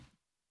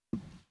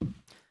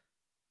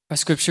Our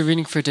scripture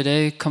reading for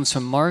today comes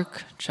from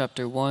Mark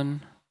chapter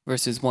 1,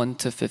 verses 1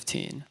 to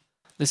 15.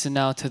 Listen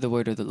now to the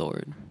word of the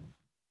Lord.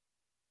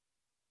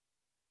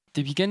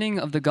 The beginning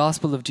of the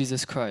gospel of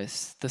Jesus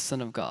Christ, the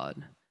Son of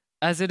God,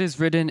 as it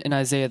is written in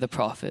Isaiah the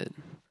prophet.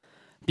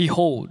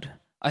 Behold,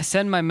 I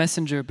send my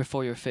messenger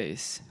before your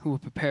face, who will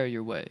prepare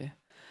your way.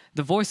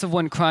 The voice of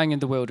one crying in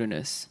the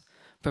wilderness,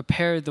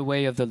 prepare the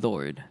way of the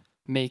Lord,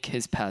 make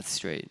his path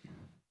straight.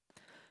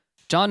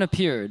 John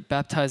appeared,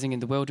 baptizing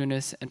in the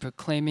wilderness and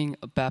proclaiming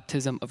a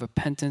baptism of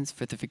repentance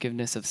for the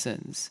forgiveness of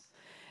sins.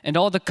 And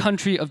all the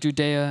country of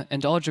Judea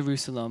and all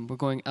Jerusalem were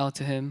going out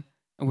to him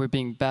and were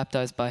being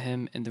baptized by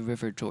him in the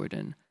river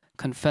Jordan,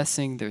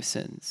 confessing their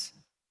sins.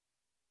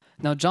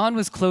 Now John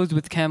was clothed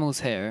with camel's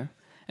hair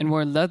and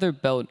wore a leather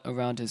belt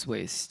around his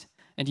waist,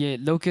 and he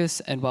ate locusts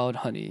and wild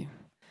honey.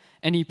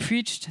 And he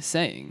preached,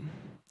 saying,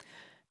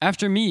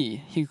 After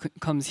me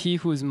comes he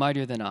who is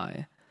mightier than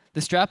I, the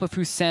strap of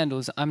whose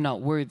sandals I'm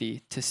not worthy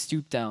to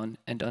stoop down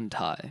and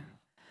untie.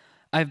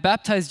 I have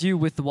baptized you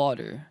with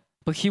water,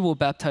 but he will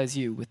baptize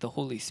you with the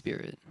Holy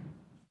Spirit.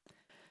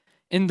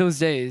 In those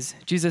days,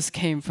 Jesus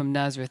came from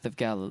Nazareth of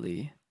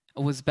Galilee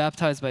and was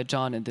baptized by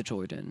John in the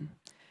Jordan.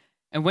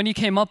 And when he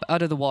came up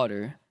out of the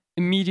water,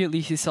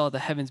 immediately he saw the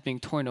heavens being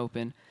torn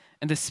open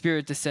and the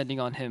Spirit descending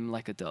on him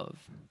like a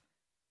dove.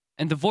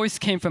 And the voice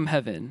came from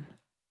heaven,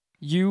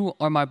 You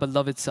are my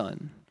beloved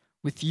Son,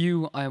 with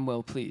you I am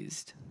well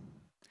pleased.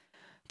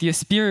 The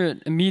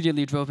Spirit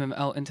immediately drove him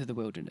out into the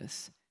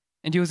wilderness,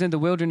 and he was in the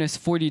wilderness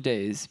 40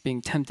 days,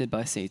 being tempted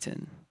by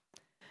Satan.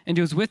 And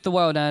he was with the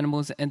wild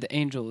animals, and the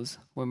angels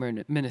were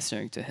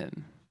ministering to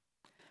him.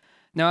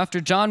 Now after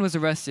John was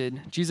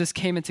arrested, Jesus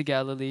came into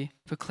Galilee,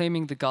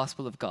 proclaiming the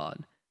gospel of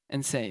God,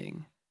 and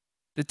saying,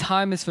 The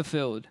time is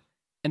fulfilled,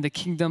 and the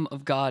kingdom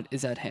of God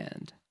is at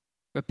hand.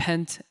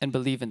 Repent and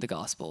believe in the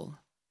gospel.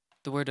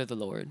 The word of the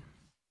Lord.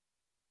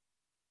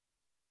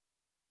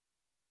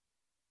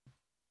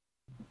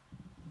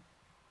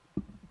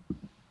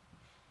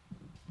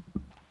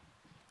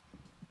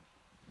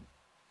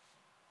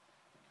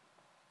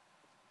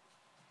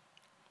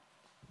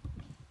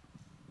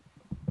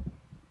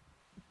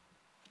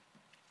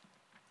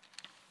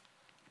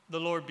 The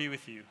Lord be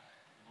with you.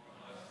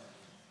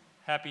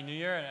 Happy New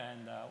Year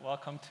and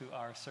welcome to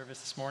our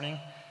service this morning.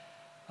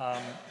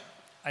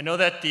 I know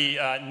that the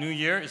New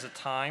Year is a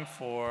time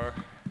for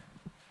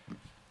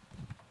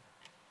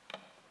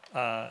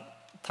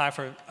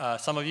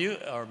some of you,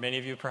 or many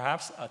of you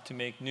perhaps, to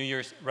make New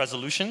Year's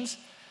resolutions.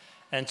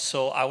 And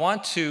so I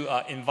want to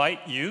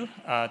invite you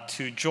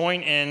to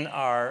join in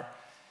our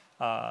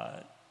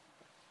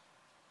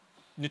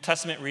New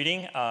Testament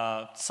reading.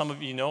 Some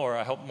of you know, or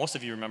I hope most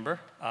of you remember,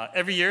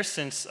 every year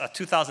since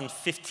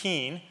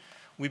 2015,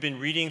 we've been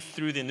reading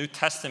through the New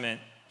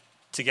Testament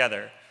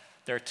together.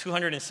 There are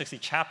 260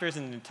 chapters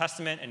in the New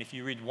Testament, and if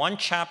you read one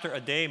chapter a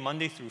day,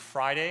 Monday through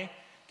Friday, you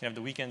can have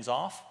the weekends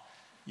off,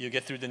 you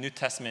get through the New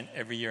Testament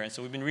every year. And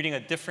so we've been reading a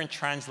different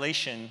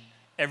translation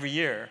every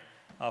year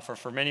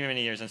for many,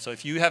 many years. And so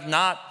if you have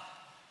not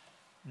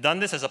done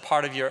this as a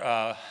part of your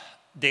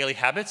daily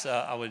habits,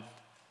 I would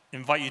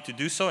invite you to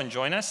do so and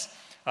join us.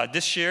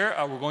 This year,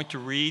 we're going to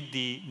read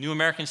the New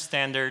American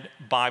Standard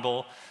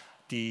Bible,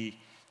 the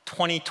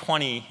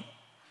 2020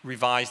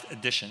 Revised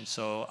Edition.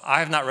 So I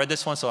have not read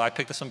this one, so I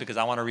picked this one because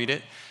I want to read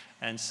it.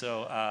 And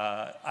so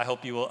I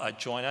hope you will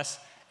join us.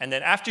 And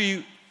then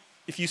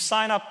if you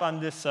sign up on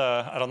this,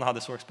 I don't know how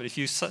this works, but if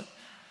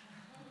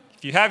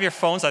you have your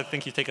phones, I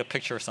think you take a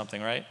picture or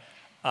something, right?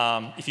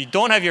 If you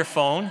don't have your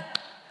phone,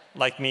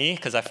 like me,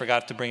 because I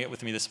forgot to bring it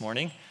with me this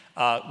morning,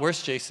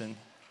 where's Jason?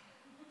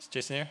 Is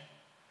Jason here?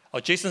 Oh,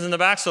 Jason's in the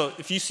back. So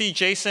if you see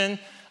Jason,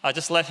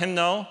 just let him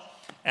know,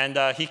 and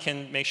he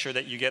can make sure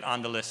that you get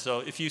on the list. So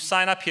if you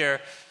sign up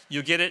here,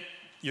 you get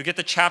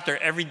the chapter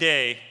every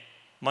day,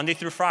 Monday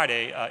through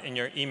Friday, in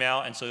your email,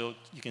 and so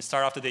you can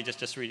start off the day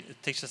just read.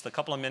 It takes just a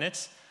couple of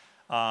minutes,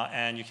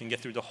 and you can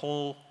get through the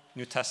whole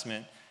New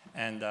Testament.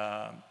 And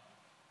I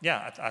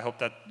hope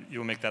that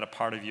you'll make that a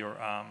part of your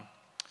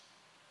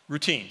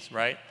routines,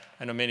 right?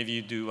 I know many of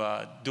you do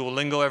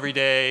Duolingo every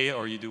day,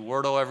 or you do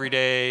Wordle every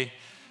day.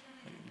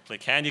 Play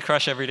Candy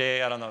Crush every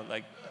day. I don't know.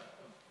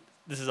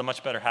 This is a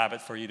much better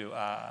habit for you to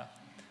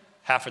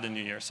have for the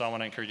new year. So I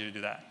want to encourage you to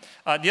do that.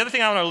 The other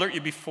thing I want to alert you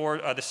before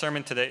the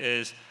sermon today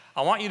is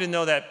I want you to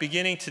know that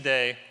beginning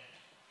today,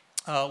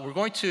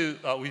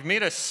 we've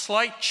made a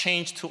slight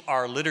change to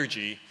our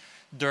liturgy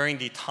during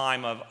the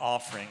time of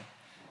offering.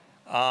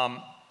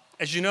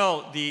 As you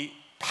know, the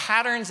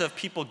patterns of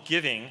people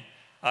giving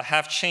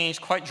have changed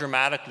quite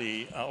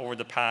dramatically over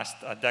the past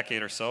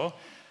decade or so.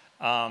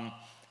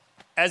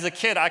 As a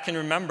kid, I can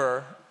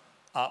remember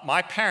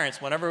my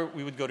parents, whenever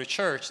we would go to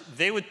church,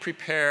 they would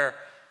prepare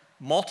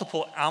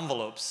multiple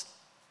envelopes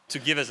to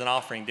give as an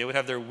offering. They would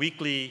have their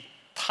weekly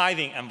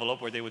tithing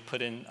envelope where they would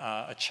put in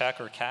a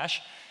check or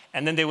cash,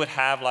 and then they would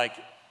have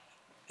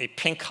a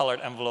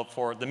pink-colored envelope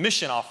for the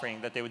mission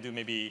offering that they would do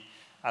maybe,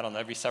 I don't know,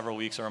 every several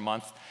weeks or a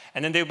month.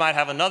 And then they might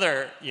have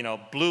another,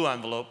 blue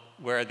envelope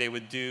where they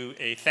would do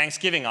a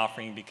Thanksgiving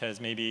offering because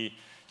maybe,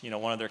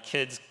 one of their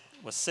kids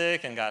was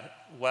sick and got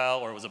well,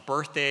 or it was a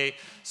birthday.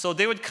 So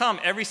they would come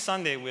every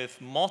Sunday with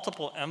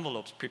multiple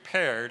envelopes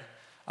prepared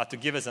to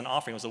give as an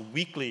offering. It was a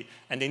weekly,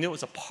 and they knew it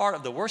was a part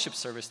of the worship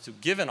service to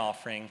give an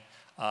offering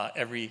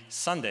every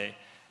Sunday.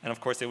 And of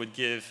course, they would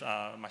give,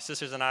 my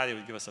sisters and I, they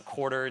would give us a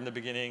quarter in the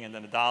beginning and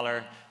then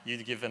 $1.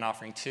 You'd give an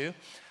offering too.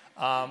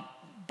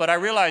 But I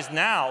realize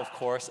now, of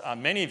course,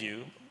 many of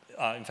you,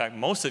 in fact,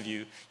 most of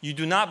you, you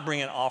do not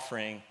bring an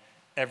offering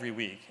every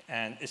week.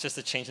 And it's just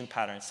a change in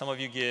pattern. Some of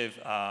you give,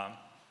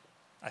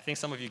 I think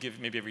some of you give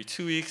maybe every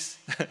 2 weeks,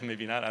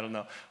 maybe not, I don't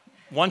know,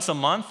 once a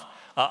month.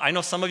 I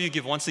know some of you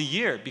give once a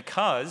year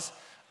because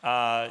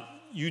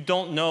you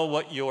don't know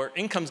what your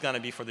income's going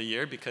to be for the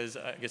year, because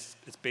I guess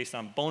it's based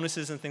on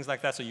bonuses and things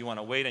like that, so you want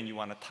to wait and you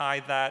want to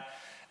tithe that.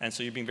 And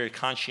so you're being very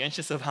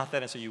conscientious about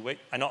that, and so you wait.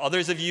 I know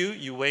others of you,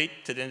 you wait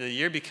to the end of the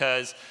year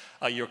because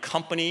your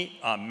company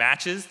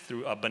matches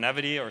through a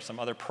Benevity or some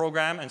other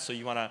program, and so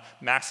you want to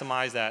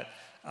maximize that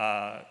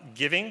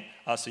giving,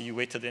 so you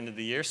wait to the end of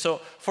the year. So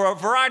for a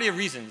variety of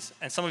reasons,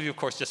 and some of you, of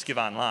course, just give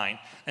online.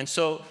 And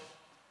so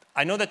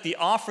I know that the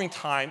offering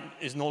time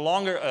is no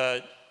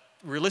longer,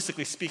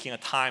 realistically speaking, a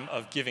time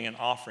of giving an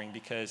offering,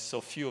 because so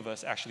few of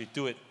us actually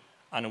do it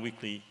on a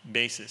weekly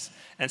basis.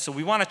 And so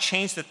we want to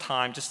change the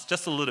time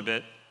just a little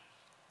bit,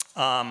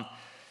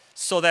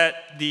 so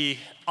that the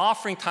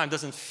offering time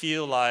doesn't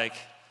feel like,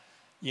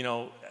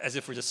 as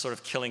if we're just sort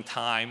of killing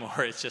time,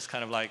 or it's just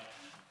kind of like,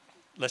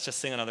 let's just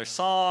sing another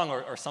song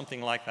or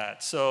something like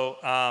that. So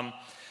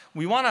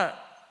we want to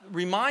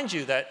remind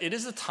you that it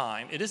is a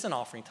time, it is an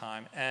offering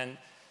time, and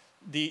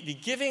the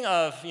giving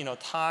of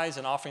tithes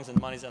and offerings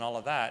and monies and all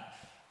of that,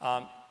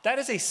 that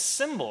is a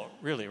symbol,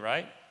 really,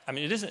 right? I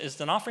mean, it's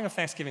an offering of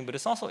thanksgiving, but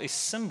it's also a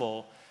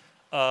symbol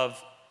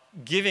of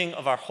giving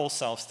of our whole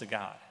selves to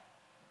God.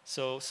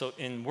 So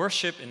in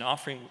worship, in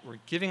offering, we're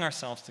giving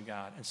ourselves to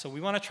God. And so we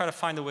want to try to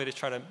find a way to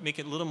try to make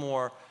it a little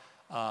more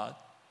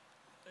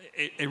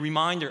a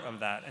reminder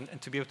of that,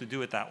 and to be able to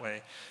do it that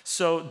way.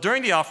 So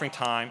during the offering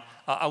time,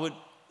 I would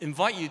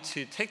invite you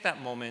to take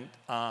that moment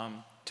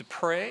to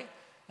pray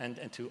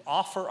and to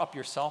offer up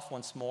yourself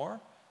once more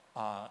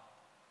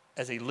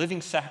as a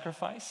living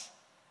sacrifice,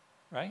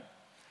 right?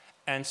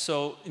 And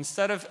so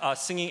instead of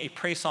singing a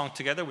praise song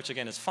together, which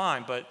again is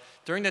fine, but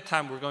during that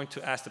time we're going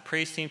to ask the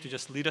praise team to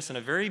just lead us in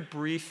a very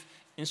brief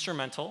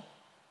instrumental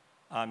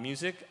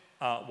music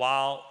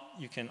while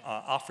you can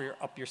offer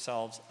up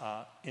yourselves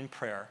in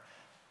prayer.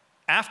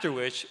 After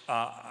which,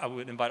 I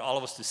would invite all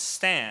of us to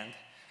stand,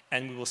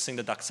 and we will sing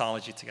the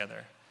doxology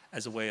together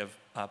as a way of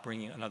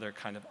bringing another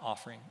kind of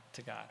offering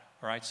to God.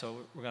 All right, so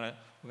we're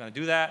gonna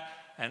do that,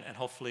 and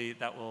hopefully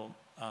that will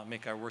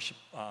make our worship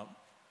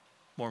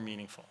more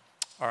meaningful.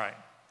 All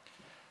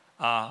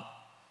right.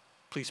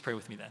 Please pray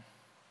with me then.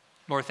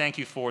 Lord, thank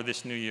you for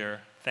this new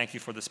year. Thank you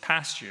for this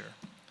past year.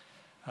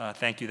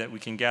 Thank you that we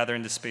can gather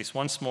in this space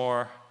once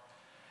more.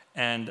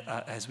 And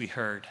as we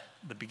heard,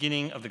 the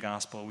beginning of the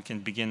gospel, we can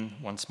begin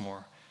once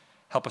more.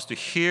 Help us to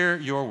hear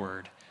your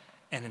word,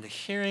 and in the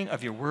hearing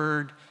of your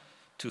word,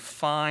 to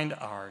find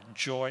our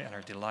joy and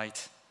our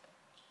delight.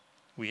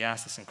 We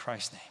ask this in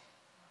Christ's name.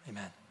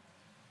 Amen.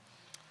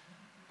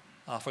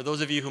 For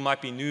those of you who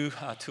might be new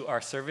to our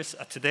service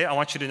today, I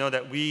want you to know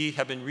that we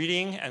have been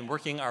reading and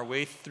working our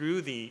way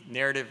through the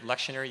narrative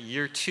lectionary,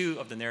 year 2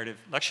 of the narrative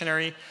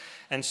lectionary.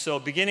 And so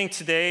beginning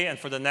today and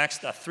for the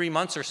next 3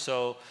 months or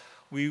so,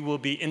 we will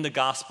be in the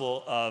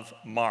Gospel of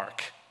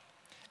Mark.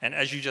 And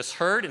as you just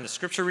heard in the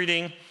scripture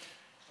reading,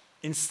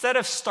 instead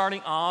of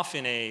starting off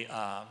in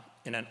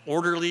an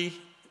orderly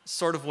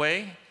sort of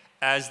way,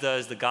 as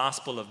does the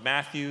Gospel of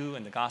Matthew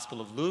and the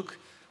Gospel of Luke,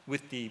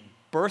 with the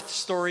birth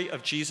story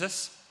of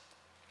Jesus,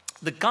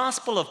 the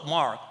Gospel of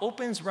Mark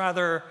opens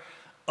rather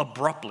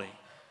abruptly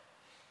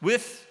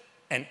with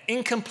an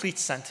incomplete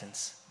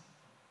sentence.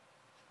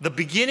 The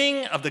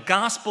beginning of the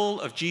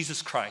Gospel of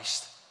Jesus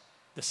Christ,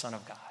 the Son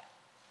of God.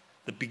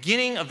 The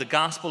beginning of the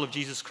Gospel of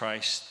Jesus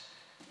Christ,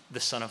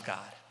 the Son of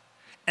God.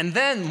 And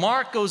then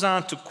Mark goes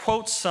on to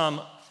quote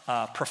some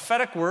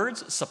prophetic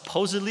words,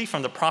 supposedly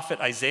from the prophet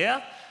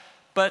Isaiah,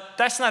 but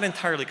that's not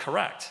entirely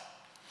correct.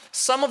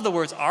 Some of the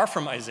words are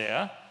from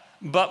Isaiah,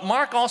 but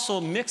Mark also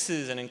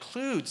mixes and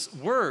includes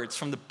words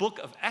from the book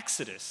of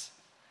Exodus,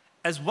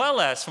 as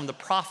well as from the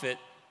prophet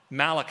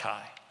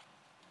Malachi.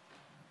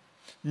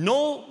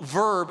 No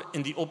verb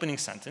in the opening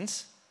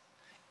sentence,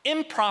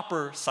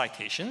 improper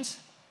citations.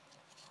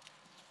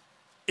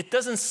 It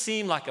doesn't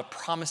seem like a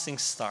promising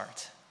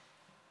start.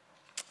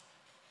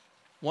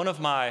 One of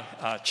my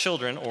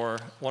children, or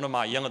one of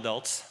my young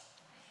adults,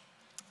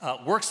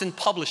 works in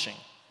publishing.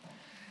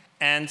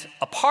 And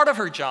a part of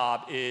her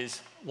job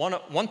is,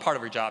 one part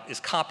of her job is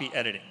copy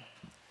editing.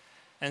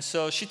 And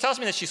so she tells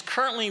me that she's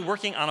currently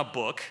working on a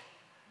book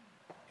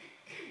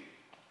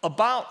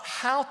about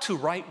how to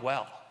write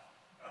well.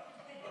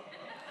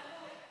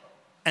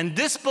 And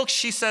this book,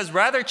 she says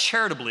rather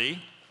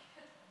charitably,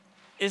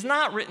 is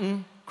not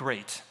written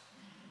great.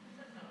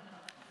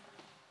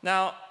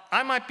 Now,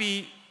 I might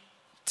be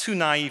too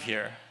naive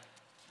here,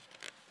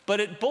 but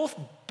it both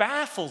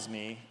baffles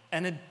me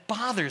and it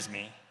bothers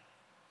me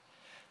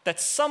that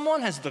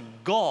someone has the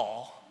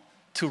gall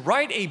to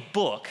write a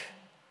book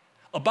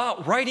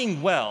about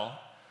writing well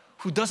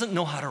who doesn't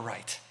know how to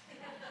write.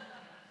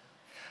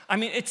 I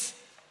mean,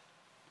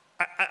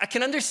 I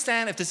can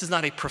understand if this is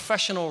not a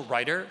professional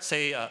writer,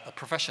 say a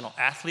professional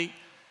athlete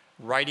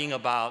writing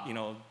about,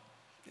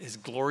 his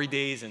glory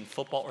days in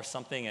football or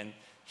something, and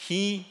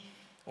he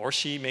or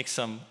she makes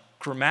some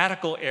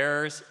grammatical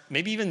errors,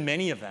 maybe even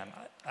many of them.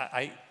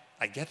 I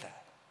get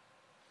that.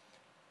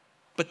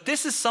 But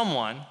this is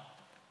someone,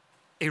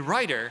 a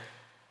writer,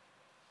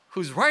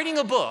 who's writing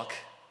a book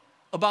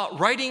about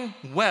writing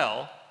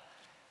well,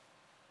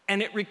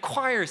 and it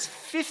requires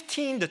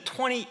 15 to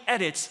 20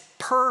 edits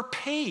per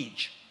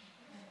page.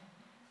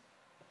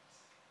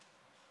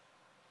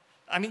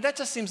 I mean, that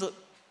just seems a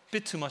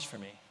bit too much for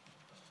me.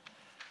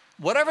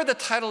 Whatever the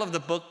title of the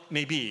book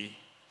may be,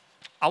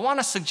 I want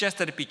to suggest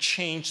that it be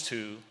changed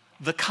to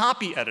The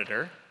Copy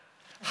Editor,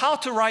 How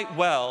to Write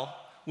Well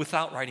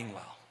Without Writing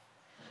Well.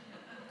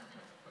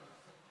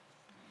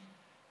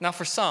 Now,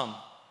 for some,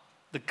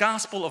 the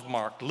Gospel of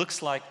Mark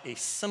looks like a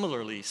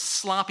similarly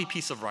sloppy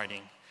piece of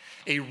writing,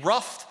 a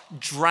rough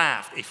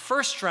draft, a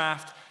first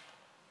draft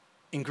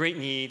in great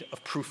need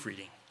of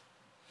proofreading.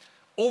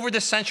 Over the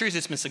centuries,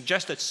 it's been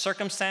suggested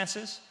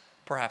circumstances,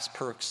 perhaps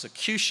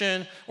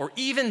persecution, or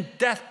even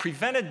death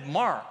prevented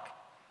Mark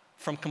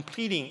from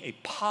completing a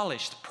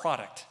polished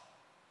product.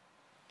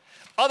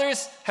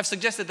 Others have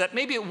suggested that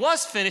maybe it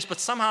was finished, but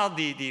somehow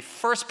the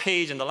first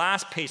page and the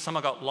last page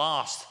somehow got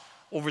lost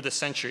over the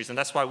centuries, and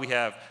that's why we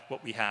have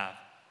what we have.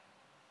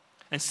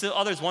 And still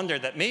others wonder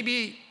that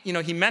maybe,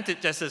 he meant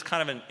it just as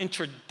kind of an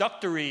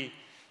introductory,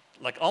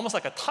 almost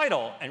like a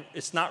title, and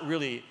it's not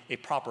really a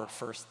proper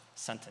first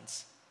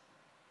sentence.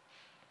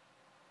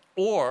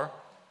 Or,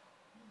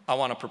 I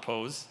want to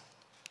propose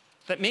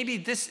that maybe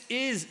this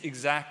is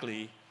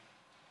exactly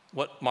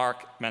what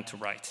Mark meant to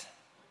write.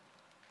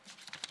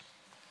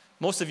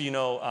 Most of you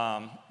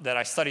know that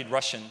I studied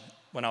Russian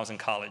when I was in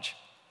college.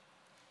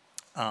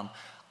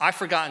 I've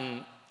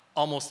forgotten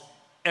almost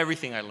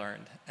everything I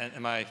learned,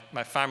 and my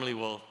family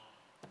will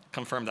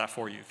confirm that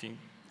for you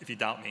if you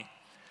doubt me.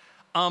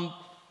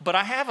 But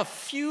I have a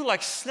few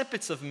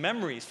snippets of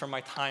memories from my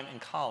time in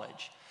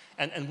college.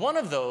 And one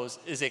of those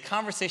is a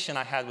conversation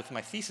I had with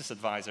my thesis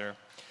advisor,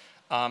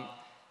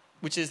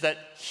 which is that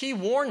he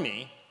warned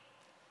me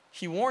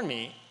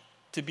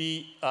to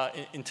be,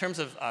 in terms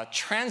of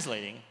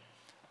translating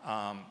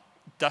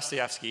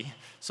Dostoevsky,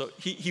 so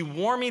he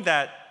warned me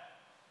that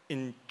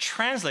in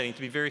translating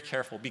to be very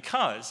careful,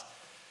 because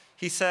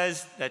he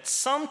says that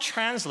some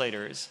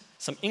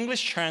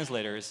English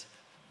translators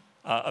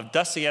of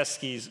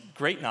Dostoevsky's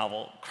great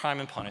novel, Crime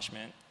and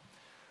Punishment,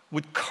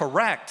 would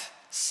correct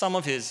some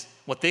of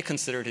what they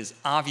considered his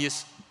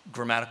obvious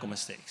grammatical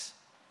mistakes.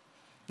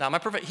 Now,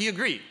 he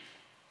agreed.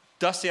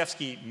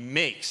 Dostoevsky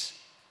makes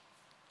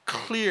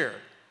clear,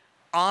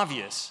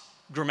 obvious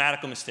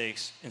grammatical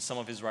mistakes in some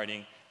of his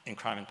writing in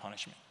Crime and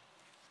Punishment.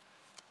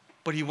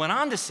 But he went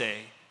on to say,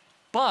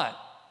 but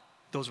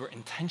those were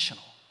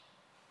intentional.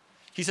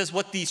 He says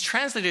what these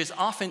translators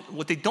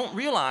what they don't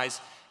realize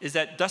is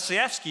that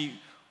Dostoevsky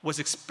was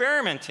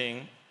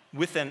experimenting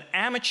with an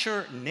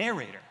amateur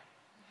narrator.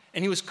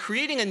 And he was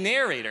creating a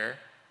narrator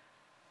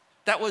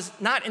that was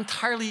not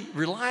entirely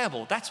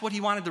reliable. That's what he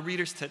wanted the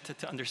readers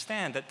to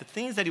understand, that the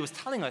things that he was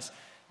telling us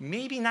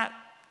maybe not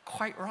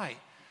quite right.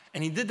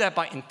 And he did that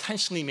by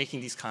intentionally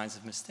making these kinds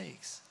of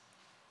mistakes.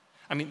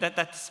 I mean,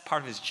 that's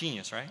part of his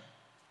genius, right?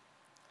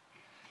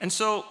 And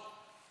so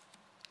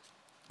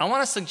I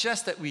want to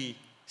suggest that we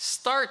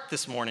start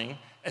this morning,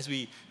 as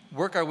we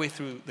work our way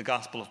through the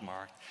Gospel of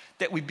Mark,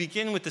 that we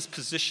begin with this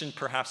position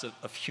perhaps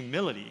of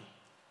humility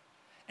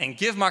and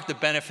give Mark the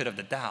benefit of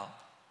the doubt.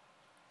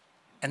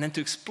 And then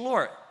to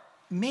explore,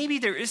 maybe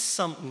there is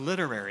some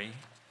literary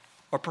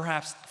or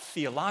perhaps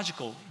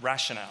theological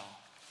rationale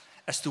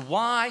as to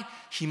why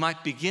he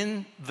might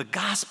begin the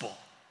gospel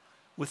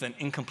with an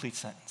incomplete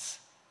sentence.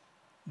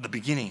 The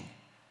beginning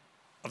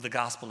of the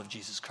gospel of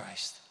Jesus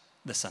Christ,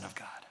 the Son of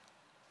God.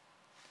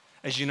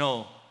 As you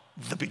know,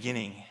 the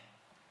beginning,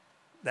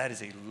 that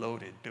is a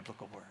loaded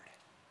biblical word.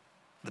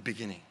 The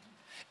beginning.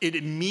 It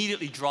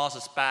immediately draws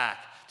us back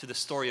to the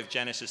story of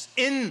Genesis.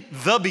 In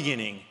the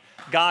beginning,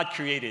 God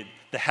created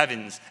the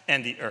heavens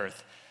and the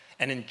earth.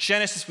 And in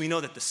Genesis, we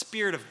know that the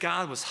Spirit of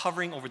God was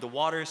hovering over the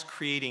waters,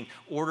 creating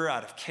order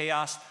out of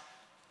chaos,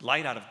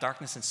 light out of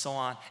darkness, and so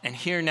on. And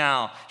here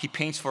now, he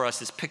paints for us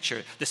this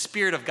picture, the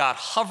Spirit of God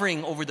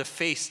hovering over the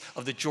face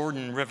of the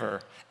Jordan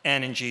River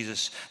and in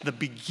Jesus. The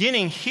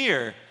beginning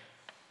here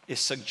is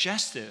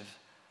suggestive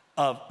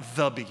of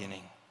the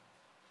beginning.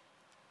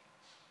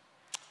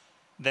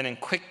 Then in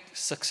quick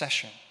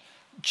succession,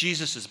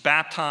 Jesus is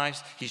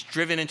baptized, he's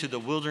driven into the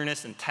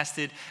wilderness and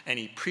tested, and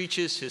he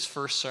preaches his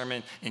first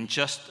sermon in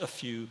just a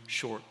few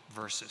short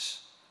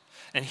verses.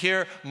 And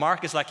here,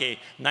 Mark is like a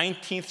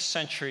 19th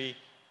century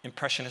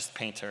impressionist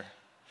painter,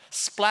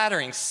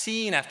 splattering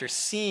scene after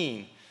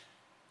scene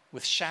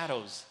with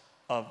shadows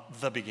of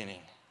the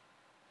beginning.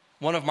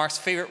 One of Mark's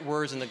favorite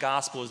words in the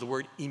gospel is the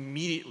word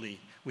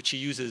immediately, which he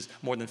uses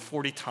more than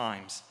 40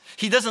 times.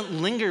 He doesn't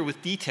linger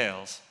with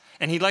details,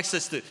 and he likes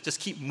us to just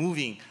keep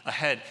moving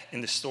ahead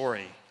in the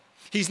story.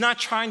 He's not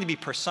trying to be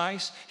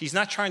precise. He's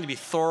not trying to be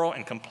thorough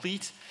and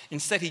complete.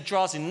 Instead, he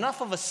draws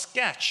enough of a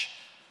sketch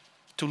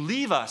to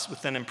leave us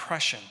with an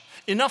impression,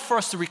 enough for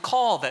us to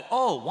recall that,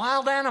 oh,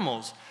 wild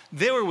animals,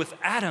 they were with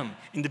Adam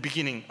in the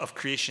beginning of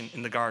creation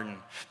in the garden.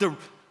 The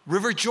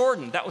River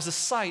Jordan, that was the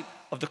site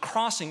of the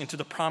crossing into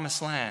the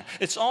promised land.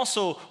 It's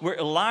also where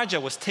Elijah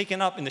was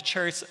taken up in the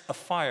chariots of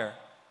fire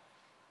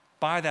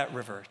by that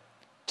river,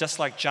 just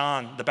like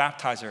John the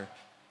baptizer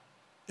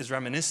is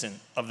reminiscent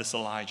of this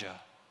Elijah.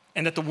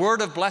 And that the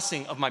word of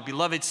blessing of my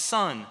beloved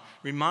son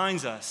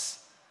reminds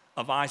us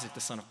of Isaac, the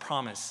son of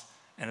promise,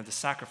 and of the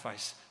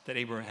sacrifice that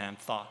Abraham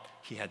thought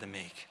he had to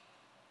make.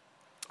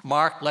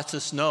 Mark lets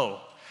us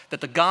know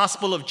that the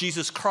gospel of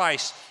Jesus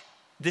Christ,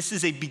 this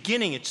is a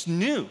beginning. It's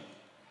new.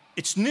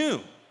 It's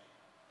new.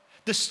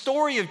 The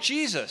story of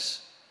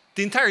Jesus,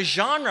 the entire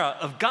genre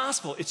of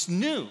gospel, it's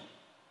new.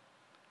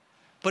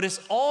 But it's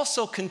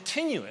also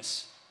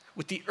continuous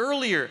with the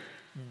earlier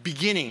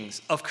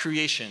beginnings of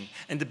creation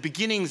and the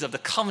beginnings of the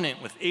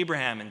covenant with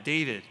Abraham and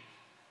David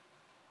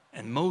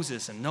and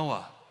Moses and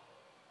Noah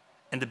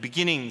and the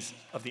beginnings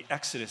of the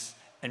Exodus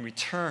and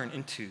return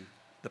into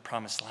the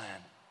promised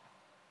land.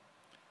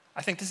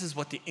 I think this is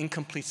what the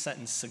incomplete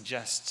sentence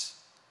suggests.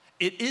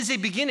 It is a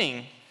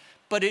beginning,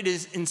 but it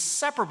is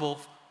inseparable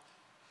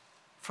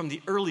from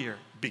the earlier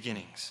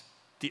beginnings,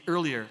 the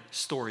earlier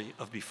story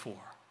of before.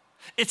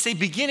 It's a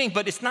beginning,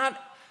 but it's not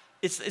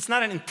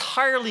an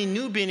entirely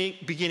new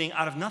beginning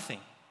out of nothing.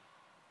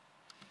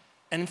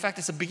 And in fact,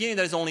 it's a beginning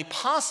that is only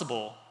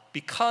possible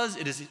because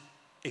it is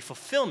a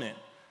fulfillment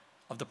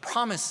of the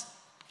promise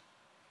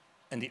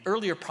and the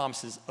earlier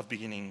promises of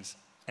beginnings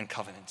and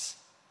covenants.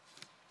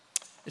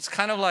 It's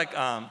kind of like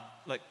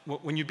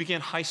when you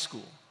begin high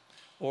school,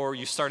 or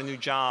you start a new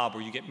job,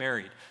 or you get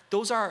married.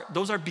 Those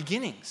are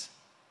beginnings.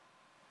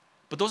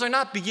 But those are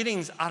not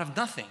beginnings out of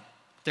nothing.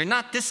 They're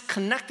not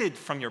disconnected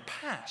from your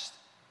past.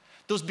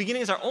 Those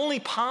beginnings are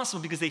only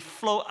possible because they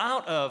flow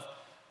out of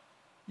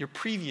your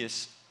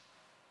previous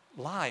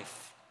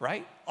life,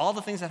 right? All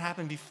the things that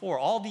happened before,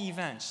 all the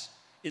events,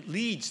 it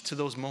leads to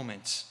those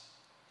moments.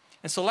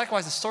 And so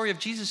likewise, the story of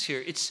Jesus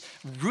here, it's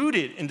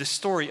rooted in the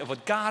story of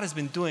what God has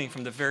been doing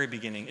from the very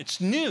beginning.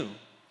 It's new,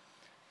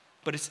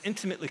 but it's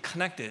intimately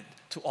connected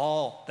to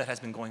all that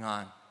has been going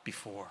on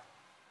before.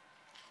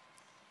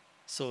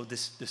 So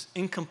this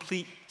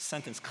incomplete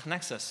sentence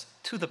connects us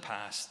to the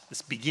past,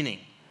 this beginning.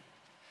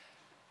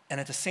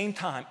 And at the same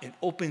time, it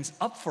opens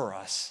up for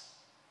us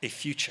a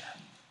future.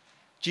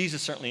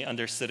 Jesus certainly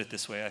understood it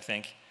this way, I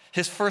think.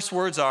 His first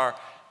words are,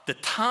 "The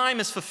time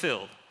is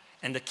fulfilled,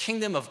 and the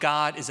kingdom of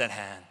God is at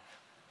hand.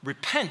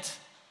 Repent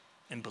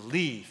and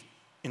believe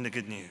in the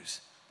good news."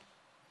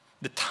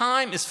 The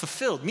time is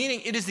fulfilled,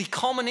 meaning it is the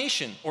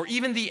culmination or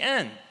even the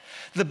end.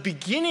 The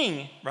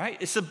beginning, right?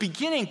 It's the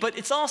beginning, but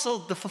it's also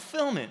the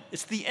fulfillment.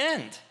 It's the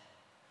end.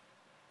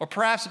 Or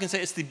perhaps you can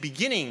say it's the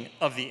beginning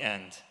of the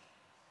end.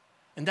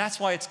 And that's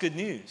why it's good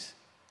news,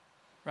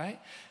 right?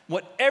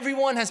 What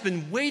everyone has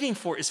been waiting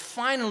for is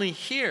finally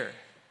here.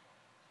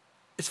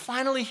 It's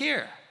finally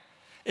here.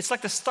 It's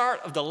like the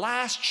start of the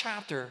last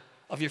chapter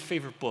of your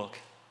favorite book.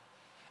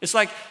 It's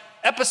like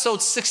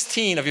episode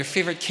 16 of your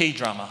favorite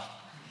K-drama.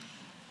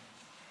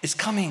 It's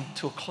coming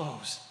to a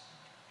close.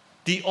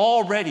 The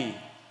already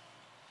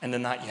and the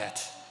not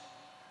yet.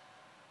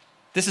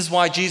 This is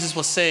why Jesus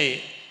will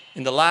say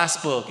in the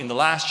last book, in the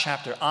last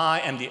chapter,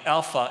 "I am the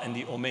Alpha and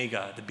the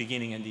Omega, the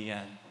beginning and the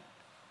end."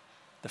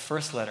 The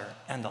first letter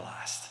and the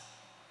last.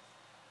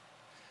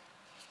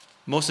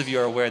 Most of you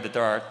are aware that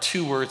there are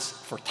two words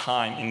for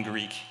time in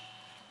Greek.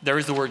 There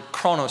is the word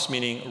chronos,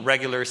 meaning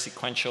regular,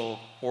 sequential,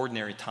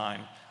 ordinary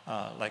time,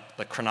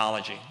 like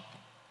chronology.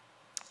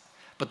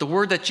 But the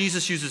word that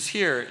Jesus uses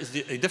here is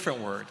a different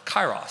word,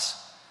 kairos.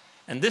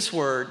 And this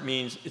word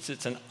means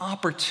it's an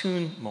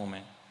opportune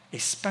moment, a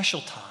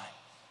special time,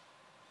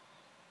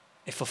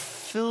 a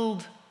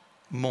fulfilled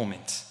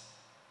moment,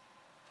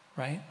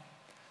 right?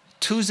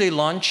 Tuesday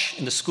lunch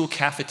in the school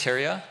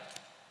cafeteria,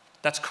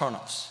 that's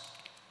chronos.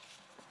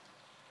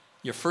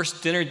 Your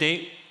first dinner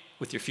date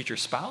with your future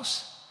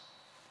spouse,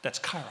 that's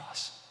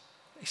kairos,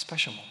 a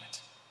special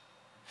moment.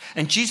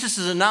 And Jesus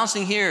is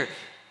announcing here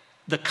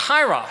the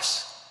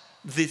kairos,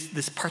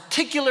 this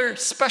particular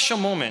special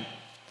moment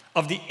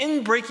of the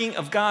inbreaking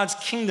of God's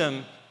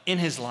kingdom in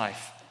his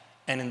life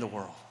and in the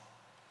world.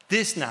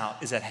 This now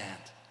is at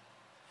hand.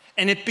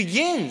 And it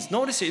begins,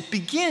 notice it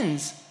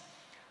begins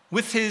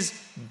with his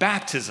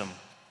baptism.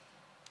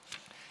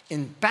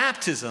 In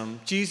baptism,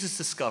 Jesus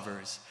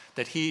discovers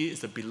that he is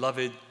the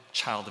beloved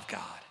child of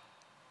God.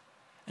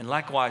 And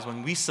likewise,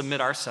 when we submit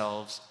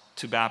ourselves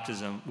to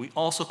baptism, we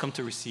also come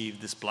to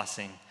receive this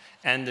blessing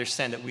and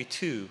understand that we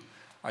too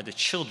are the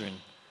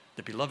children,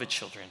 the beloved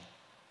children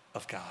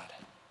of God.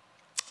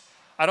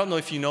 I don't know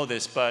if you know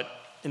this, but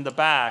in the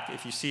back,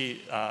 if you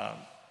see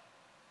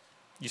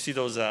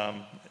those,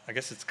 I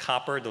guess it's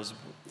copper, those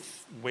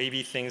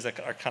wavy things that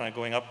are kind of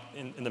going up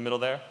in the middle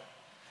there.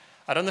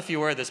 I don't know if you're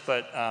aware of this,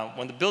 but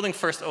when the building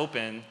first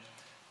opened,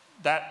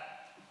 that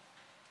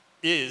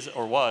is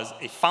or was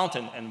a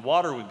fountain and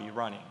water would be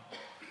running.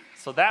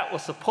 So that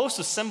was supposed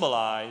to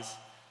symbolize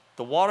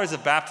the waters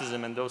of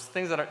baptism and those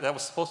things that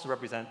was supposed to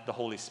represent the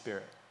Holy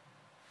Spirit.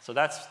 So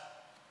that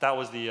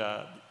was the,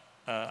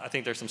 I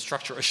think there's some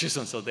structural issues,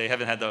 and so they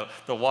haven't had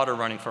the water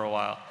running for a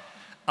while.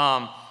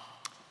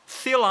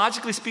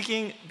 Theologically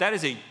speaking, that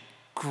is a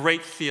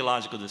great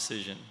theological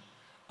decision.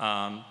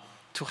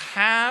 To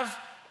have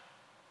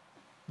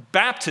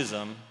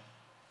baptism,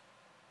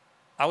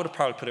 I would have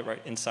probably put it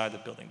right inside the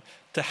building.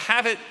 To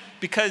have it,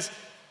 because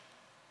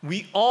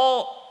we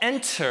all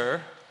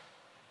enter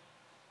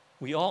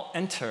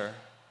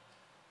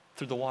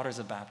through the waters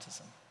of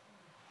baptism.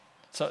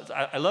 So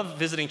I love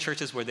visiting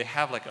churches where they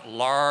have like a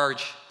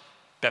large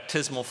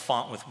baptismal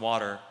font with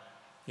water,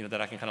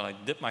 that I can kind of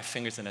like dip my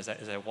fingers in as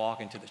I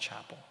walk into the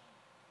chapel.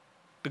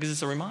 Because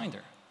it's a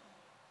reminder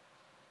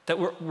that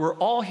we're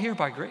all here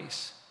by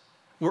grace.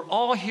 We're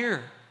all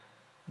here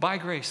by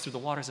grace through the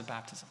waters of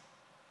baptism.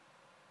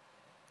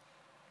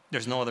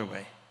 There's no other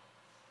way.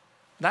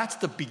 That's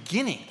the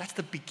beginning. That's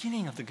the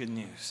beginning of the good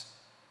news.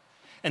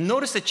 And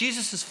notice that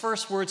Jesus'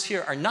 first words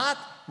here are not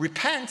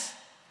repent.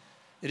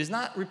 It is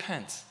not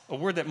repent, a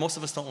word that most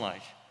of us don't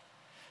like.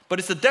 But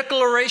it's a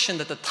declaration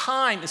that the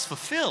time is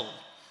fulfilled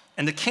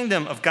and the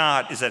kingdom of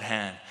God is at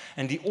hand.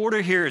 And the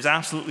order here is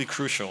absolutely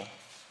crucial.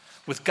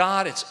 With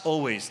God, it's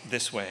always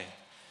this way.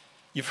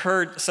 You've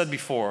heard said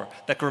before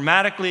that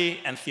grammatically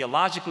and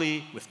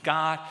theologically, with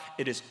God,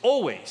 it is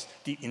always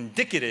the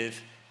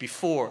indicative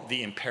before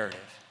the imperative.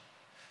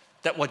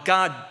 That what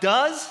God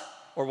does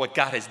or what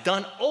God has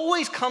done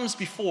always comes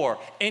before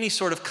any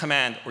sort of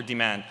command or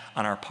demand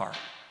on our part.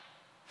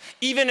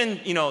 Even in,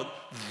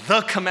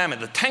 the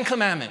commandment, the 10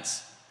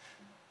 Commandments,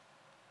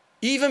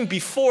 even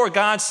before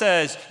God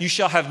says, you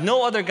shall have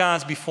no other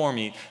gods before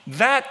me,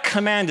 that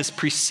command is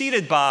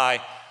preceded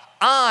by,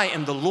 I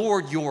am the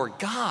Lord your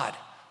God,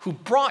 who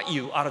brought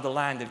you out of the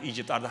land of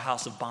Egypt, out of the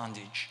house of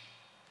bondage.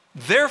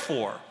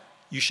 Therefore,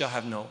 you shall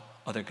have no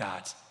other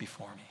gods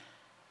before me.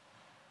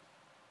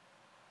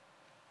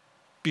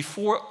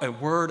 Before a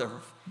word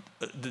of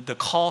the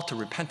call to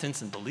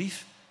repentance and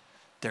belief,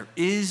 there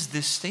is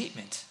this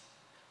statement.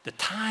 The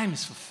time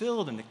is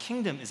fulfilled and the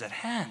kingdom is at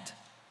hand.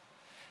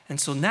 And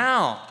so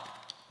now,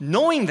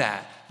 knowing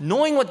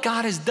what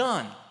God has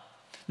done,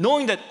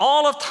 knowing that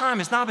all of time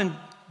has now been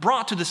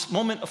brought to this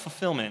moment of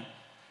fulfillment,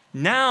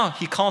 now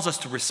he calls us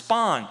to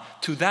respond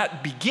to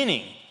that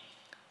beginning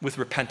with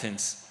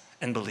repentance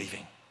and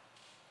believing.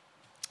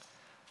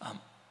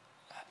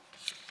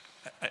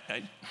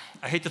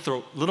 I hate to throw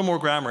a little more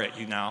grammar at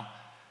you now,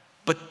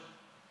 but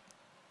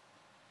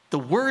the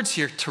words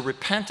here, to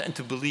repent and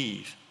to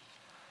believe,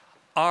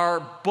 are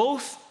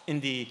both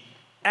in the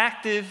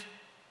active,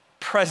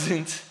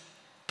 present,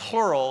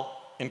 plural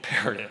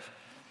imperative.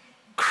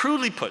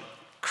 Crudely put,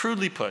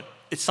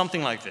 it's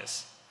something like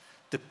this.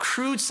 The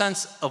crude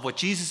sense of what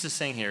Jesus is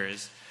saying here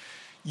is,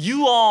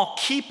 you all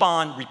keep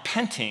on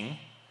repenting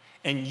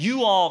and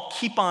you all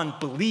keep on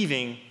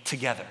believing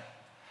together.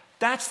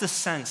 That's the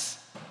sense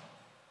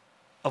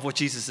of what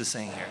Jesus is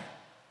saying here.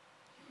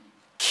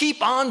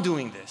 Keep on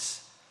doing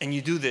this, and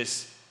you do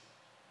this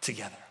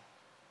together.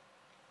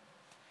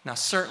 Now,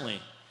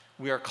 certainly,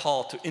 we are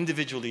called to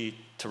individually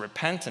to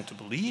repent and to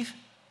believe,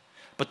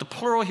 but the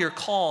plural here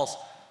calls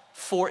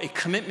for a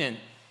commitment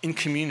in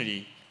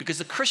community, because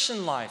the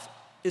Christian life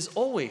is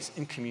always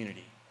in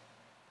community.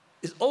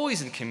 Is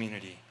always in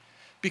community,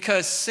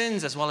 because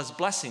sins as well as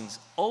blessings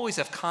always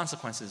have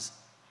consequences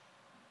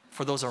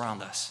for those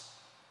around us.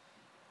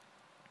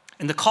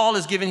 And the call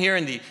is given here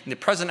in the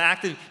present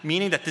active,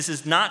 meaning that this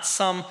is not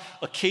some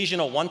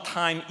occasional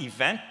one-time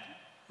event,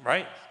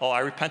 right? Oh,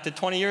 I repented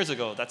 20 years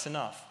ago, that's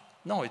enough.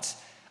 No, it's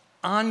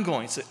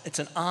ongoing. It's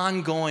an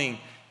ongoing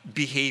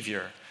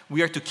behavior.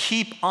 We are to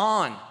keep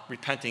on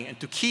repenting and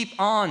to keep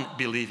on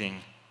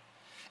believing.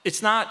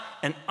 It's not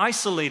an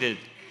isolated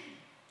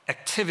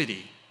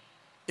activity.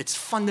 It's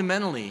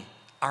fundamentally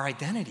our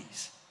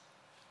identities.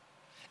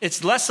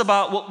 It's less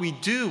about what we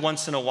do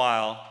once in a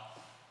while,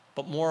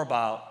 but more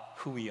about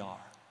who we are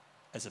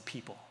as a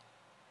people.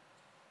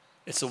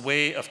 It's a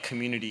way of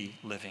community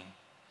living.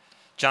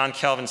 John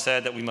Calvin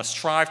said that we must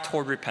strive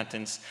toward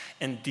repentance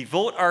and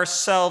devote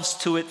ourselves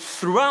to it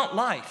throughout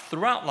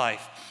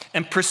life,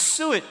 and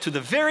pursue it to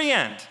the very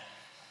end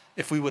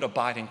if we would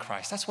abide in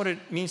Christ. That's what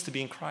it means to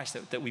be in Christ,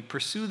 that we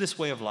pursue this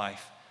way of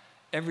life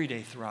every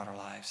day throughout our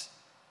lives.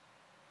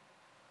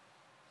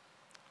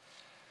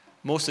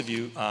 Most of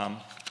you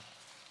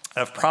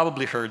have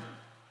probably heard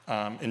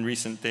in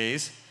recent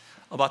days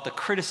about the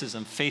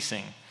criticism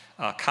facing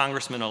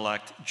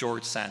Congressman-elect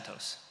George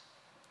Santos.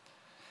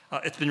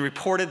 It's been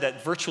reported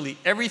that virtually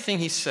everything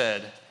he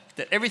said,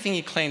 that everything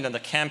he claimed on the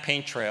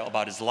campaign trail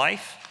about his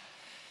life,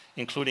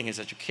 including his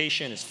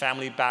education, his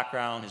family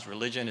background, his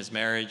religion, his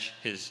marriage,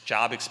 his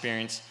job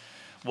experience,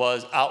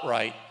 was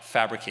outright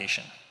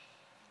fabrication.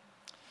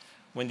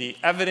 When the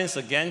evidence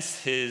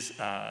against his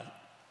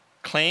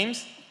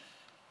claims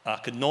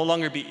could no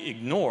longer be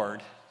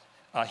ignored,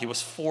 he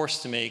was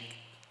forced to make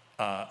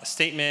a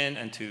statement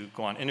and to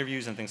go on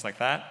interviews and things like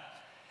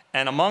that.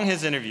 And among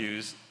his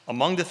interviews,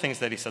 among the things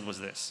that he said was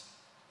this: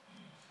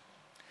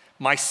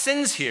 "My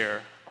sins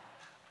here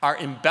are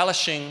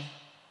embellishing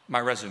my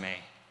resume.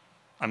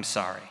 I'm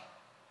sorry."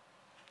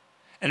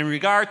 And in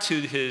regard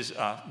to his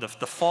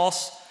the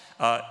false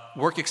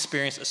work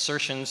experience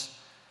assertions,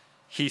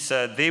 he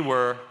said they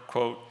were,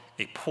 quote,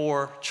 "a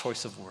poor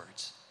choice of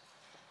words."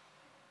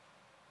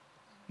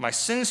 My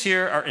sins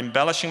here are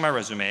embellishing my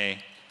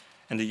resume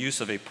and the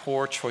use of a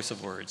poor choice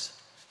of words,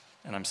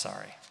 and I'm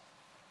sorry.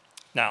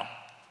 Now,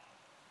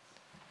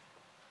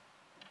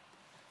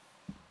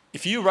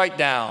 if you write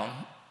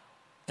down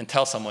and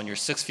tell someone you're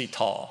 6 feet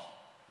tall,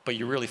 but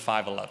you're really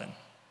 5'11",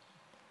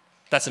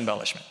 that's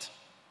embellishment,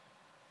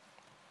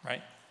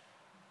 right?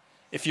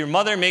 If your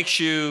mother makes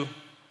you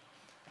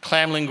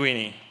clam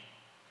linguine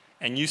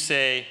and you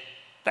say,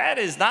 "That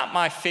is not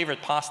my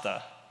favorite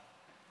pasta,"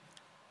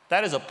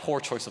 that is a poor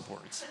choice of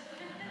words.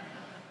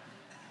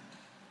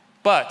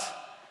 But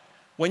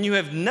when you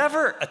have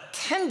never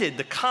attended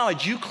the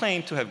college you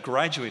claim to have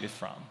graduated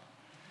from,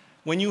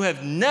 when you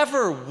have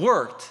never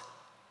worked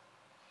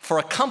for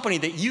a company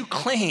that you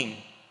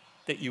claim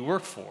that you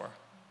work for,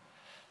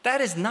 that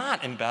is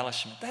not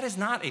embellishment. That is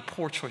not a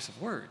poor choice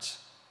of words.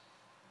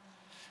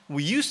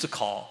 We used to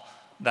call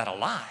that a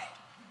lie.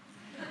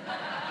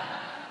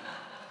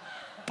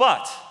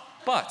 But,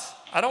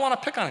 I don't want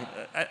to pick on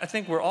it. I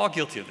think we're all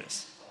guilty of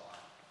this.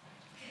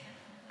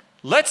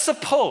 Let's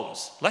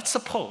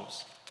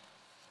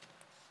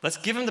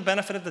give him the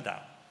benefit of the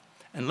doubt,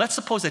 and let's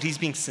suppose that he's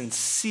being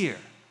sincere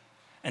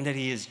and that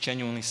he is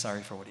genuinely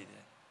sorry for what he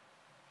did.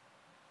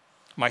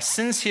 My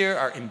sins here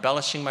are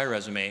embellishing my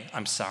resume.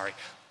 I'm sorry.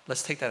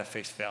 Let's take that at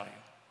face value,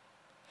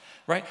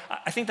 right?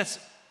 I think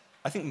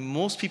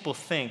most people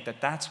think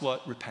that that's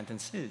what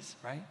repentance is,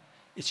 right?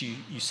 It's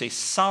you say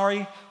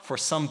sorry for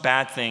some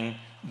bad thing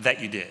that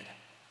you did.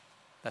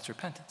 That's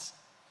repentance,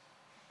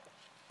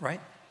 right?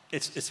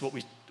 It's what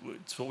we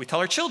tell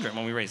our children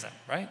when we raise them,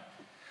 right?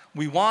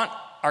 We want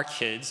our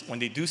kids, when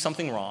they do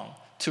something wrong,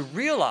 to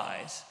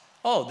realize,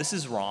 oh, this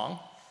is wrong,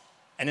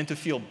 and then to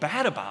feel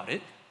bad about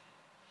it,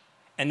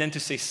 and then to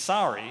say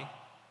sorry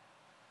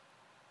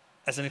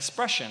as an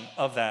expression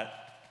of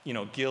that,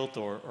 guilt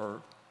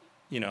or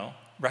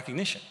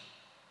recognition.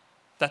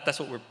 That's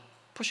what we're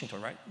pushing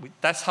toward, right?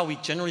 That's how we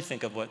generally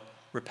think of what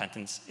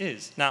repentance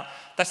is. Now,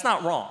 that's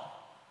not wrong.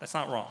 That's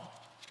not wrong.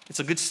 It's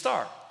a good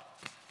start.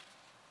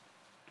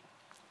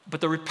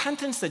 But the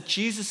repentance that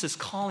Jesus is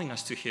calling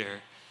us to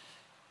here,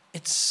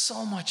 it's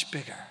so much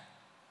bigger.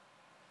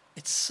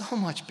 It's so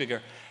much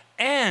bigger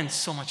and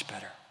so much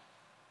better,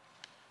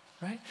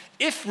 right?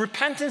 If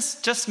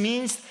repentance just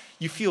means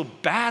you feel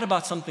bad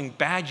about something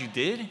bad you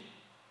did,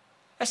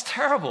 that's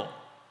terrible,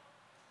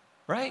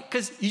 right?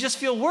 Because you just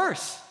feel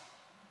worse.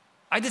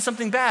 I did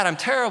something bad. I'm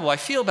terrible. I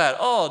feel bad.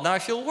 Oh, now I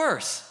feel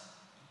worse.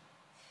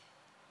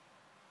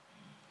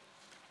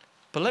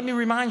 But let me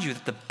remind you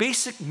that the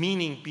basic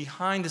meaning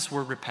behind this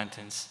word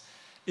repentance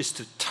is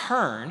to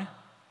turn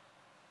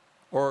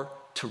or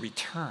to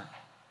return.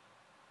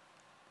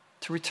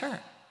 To return.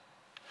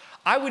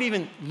 I would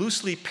even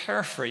loosely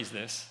paraphrase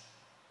this,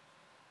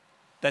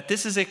 that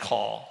this is a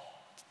call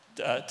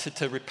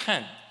to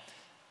repent.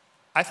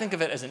 I think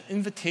of it as an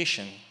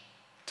invitation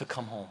to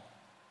come home.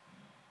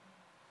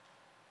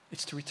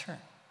 It's to return,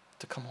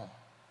 to come home.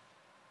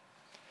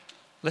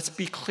 Let's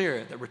be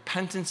clear that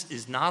repentance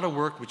is not a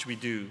work which we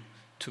do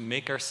to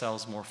make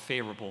ourselves more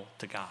favorable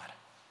to God.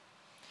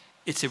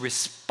 It's a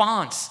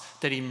response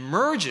that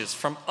emerges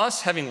from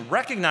us having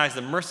recognized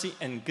the mercy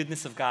and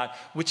goodness of God,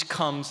 which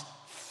comes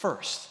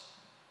first.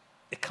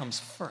 It comes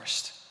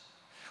first.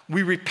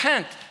 We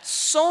repent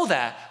so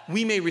that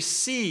we may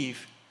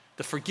receive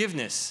the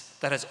forgiveness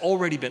that has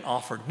already been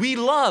offered. We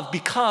love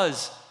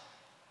because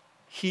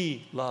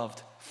He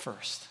loved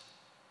first.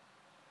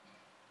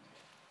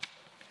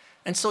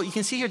 And so you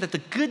can see here that the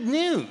good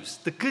news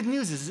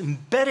is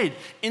embedded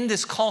in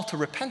this call to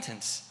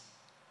repentance.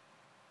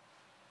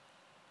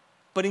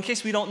 But in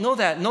case we don't know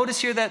that, notice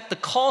here that the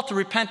call to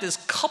repent is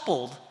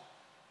coupled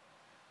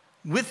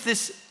with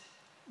this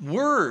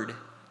word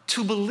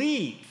to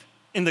believe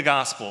in the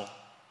gospel.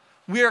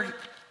 The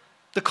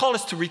call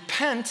is to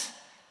repent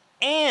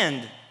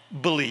and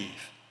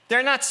believe.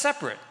 They're not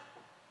separate.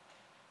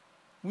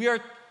 We are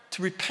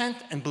to repent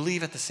and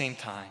believe at the same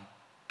time,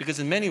 because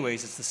in many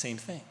ways it's the same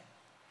thing.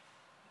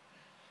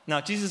 Now,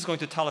 Jesus is going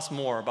to tell us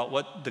more about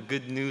what the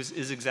good news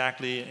is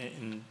exactly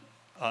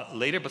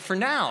later, but for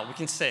now, we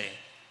can say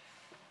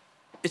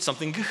it's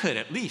something good,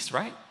 at least,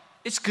 right?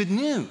 It's good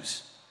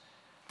news.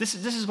 This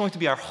is going to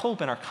be our hope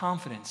and our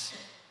confidence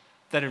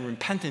that in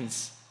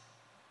repentance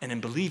and in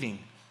believing,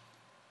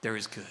 there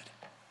is good.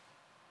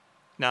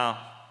 Now,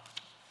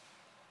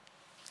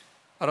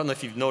 I don't know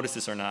if you've noticed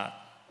this or not,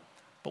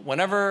 but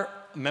whenever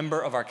a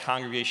member of our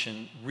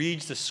congregation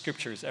reads the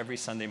scriptures every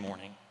Sunday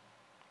morning,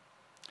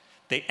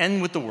 they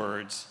end with the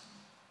words,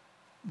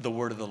 "The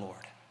word of the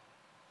Lord."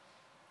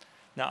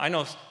 Now, I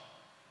know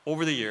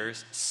over the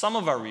years, some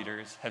of our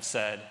readers have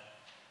said,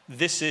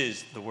 this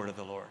is the word of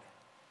the Lord.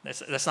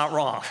 That's not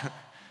wrong.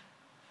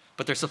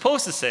 But they're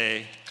supposed to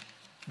say,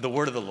 the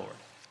word of the Lord,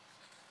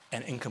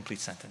 an incomplete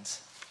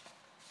sentence.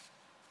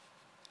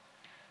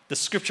 The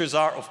scriptures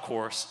are, of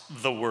course,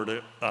 the word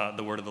of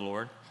the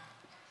Lord.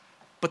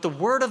 But the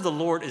word of the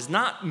Lord is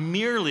not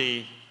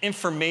merely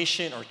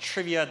information or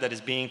trivia that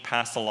is being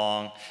passed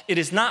along. It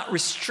is not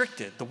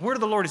restricted. The word of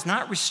the Lord is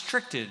not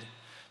restricted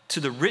to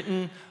the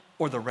written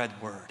or the read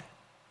word.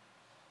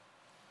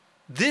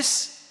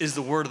 This is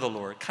the word of the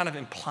Lord. It kind of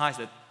implies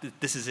that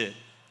this is it.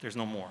 There's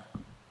no more.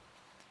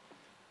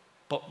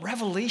 But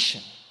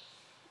revelation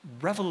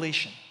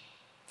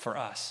for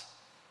us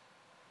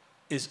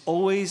is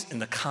always in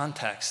the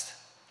context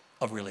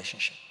of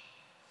relationship.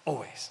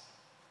 Always.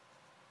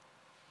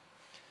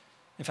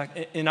 In fact,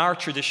 in our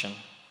tradition,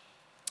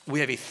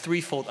 we have a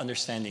threefold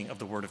understanding of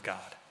the Word of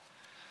God.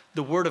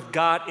 The Word of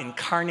God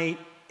incarnate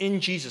in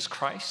Jesus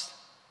Christ,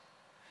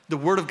 the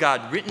Word of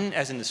God written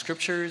as in the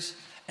Scriptures,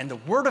 and the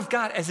Word of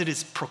God as it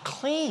is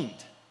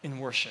proclaimed in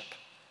worship.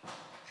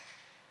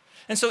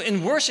 And so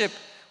in worship,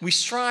 we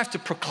strive to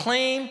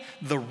proclaim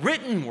the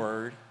written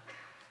Word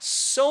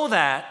so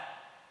that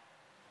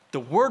the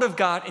Word of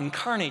God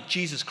incarnate,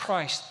 Jesus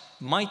Christ,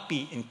 might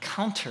be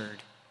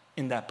encountered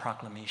in that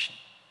proclamation.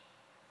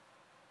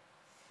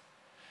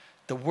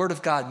 The Word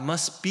of God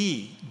must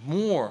be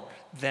more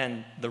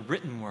than the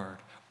written Word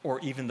or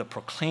even the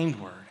proclaimed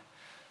Word.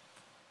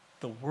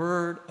 The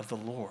Word of the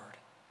Lord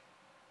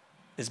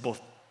is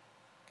both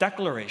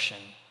declaration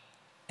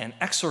and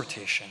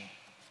exhortation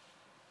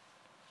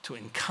to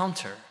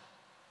encounter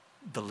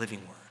the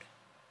living Word,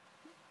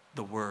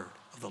 the Word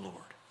of the Lord.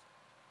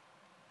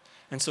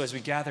 And so as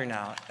we gather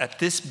now at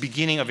this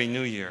beginning of a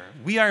new year,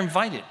 we are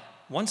invited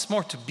once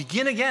more to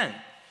begin again,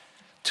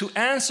 to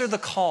answer the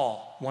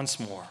call once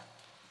more.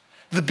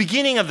 The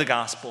beginning of the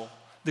gospel,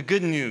 the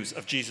good news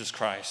of Jesus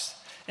Christ.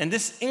 And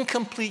this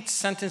incomplete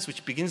sentence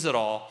which begins it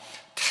all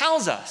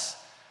tells us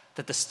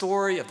that the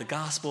story of the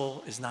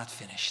gospel is not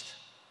finished.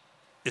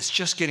 It's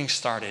just getting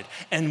started.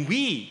 And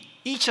we,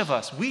 each of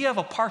us, we have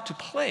a part to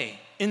play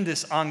in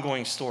this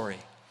ongoing story.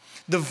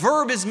 The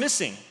verb is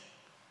missing.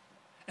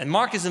 And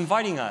Mark is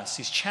inviting us,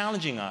 he's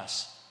challenging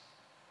us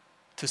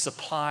to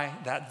supply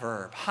that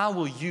verb. How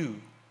will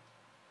you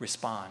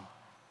respond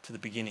to the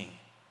beginning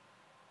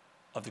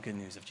of the good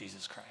news of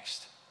Jesus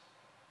Christ?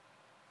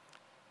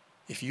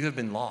 If you have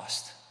been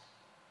lost,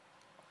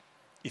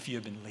 if you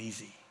have been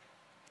lazy,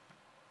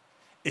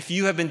 if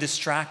you have been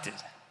distracted,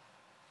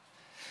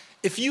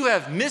 if you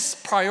have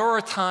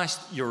misprioritized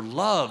your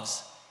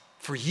loves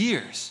for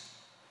years,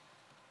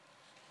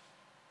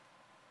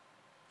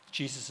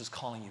 Jesus is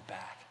calling you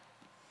back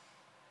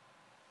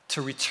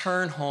to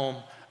return home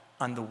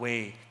on the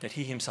way that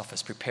he himself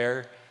has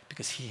prepared,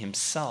 because he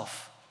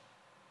himself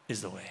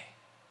is the way.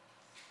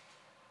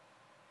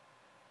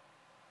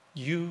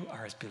 You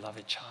are his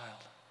beloved child.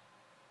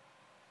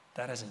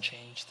 That hasn't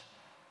changed.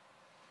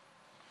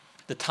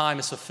 The time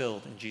is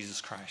fulfilled in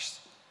Jesus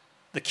Christ.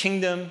 The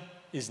kingdom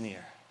is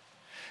near.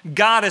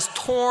 God has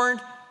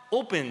torn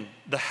open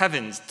the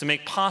heavens to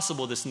make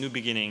possible this new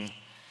beginning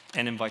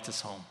and invites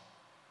us home.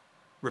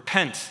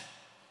 Repent,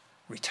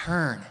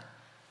 return,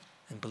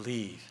 and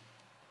believe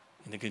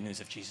in the good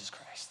news of Jesus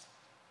Christ.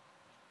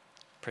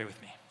 Pray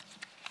with me.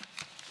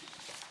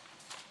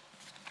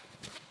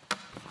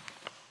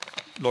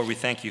 Lord, we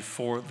thank you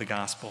for the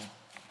gospel.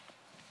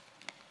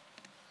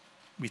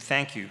 We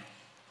thank you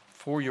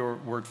for your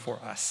word for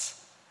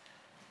us.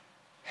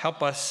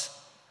 Help us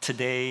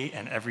today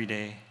and every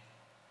day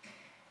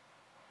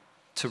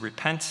to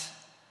repent,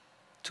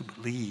 to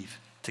believe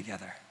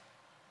together,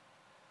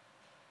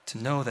 to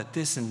know that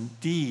this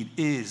indeed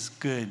is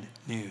good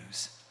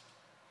news.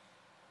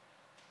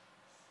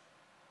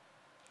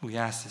 We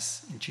ask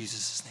this in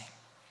Jesus'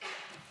 name.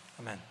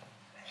 Amen.